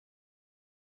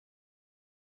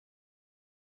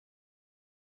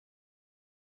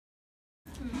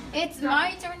It's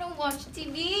my turn to watch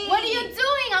TV. What are you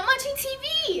doing? I'm watching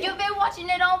TV. You've been watching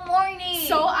it all morning.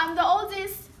 So I'm the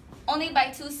oldest. Only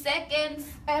by 2 seconds.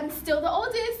 I'm still the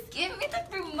oldest. Give me the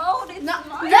remote. It's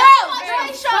mine.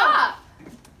 No, stop.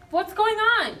 What's going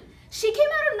on? She came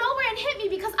out of nowhere and hit me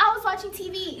because I was watching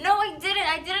TV. No, I didn't.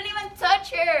 I didn't even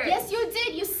touch her. Yes, you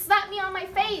did. You slapped me on my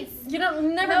face. You know,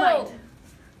 never mind.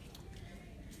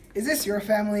 Is this your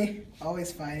family?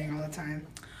 Always fighting all the time.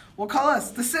 Well, call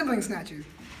us the Sibling Snacherz.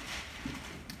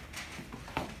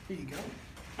 Here you go.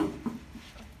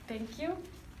 Thank you.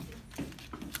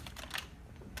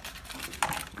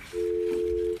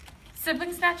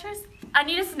 Sibling Snacherz? I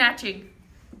need a snatching.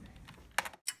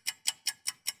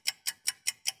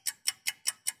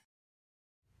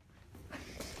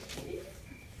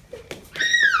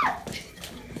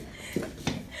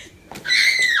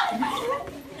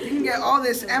 You can get all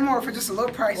this and more for just a low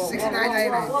price,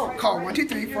 $69.99. Call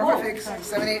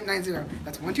 123-456-7890.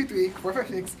 That's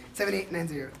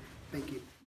 123-456-7890. Thank you.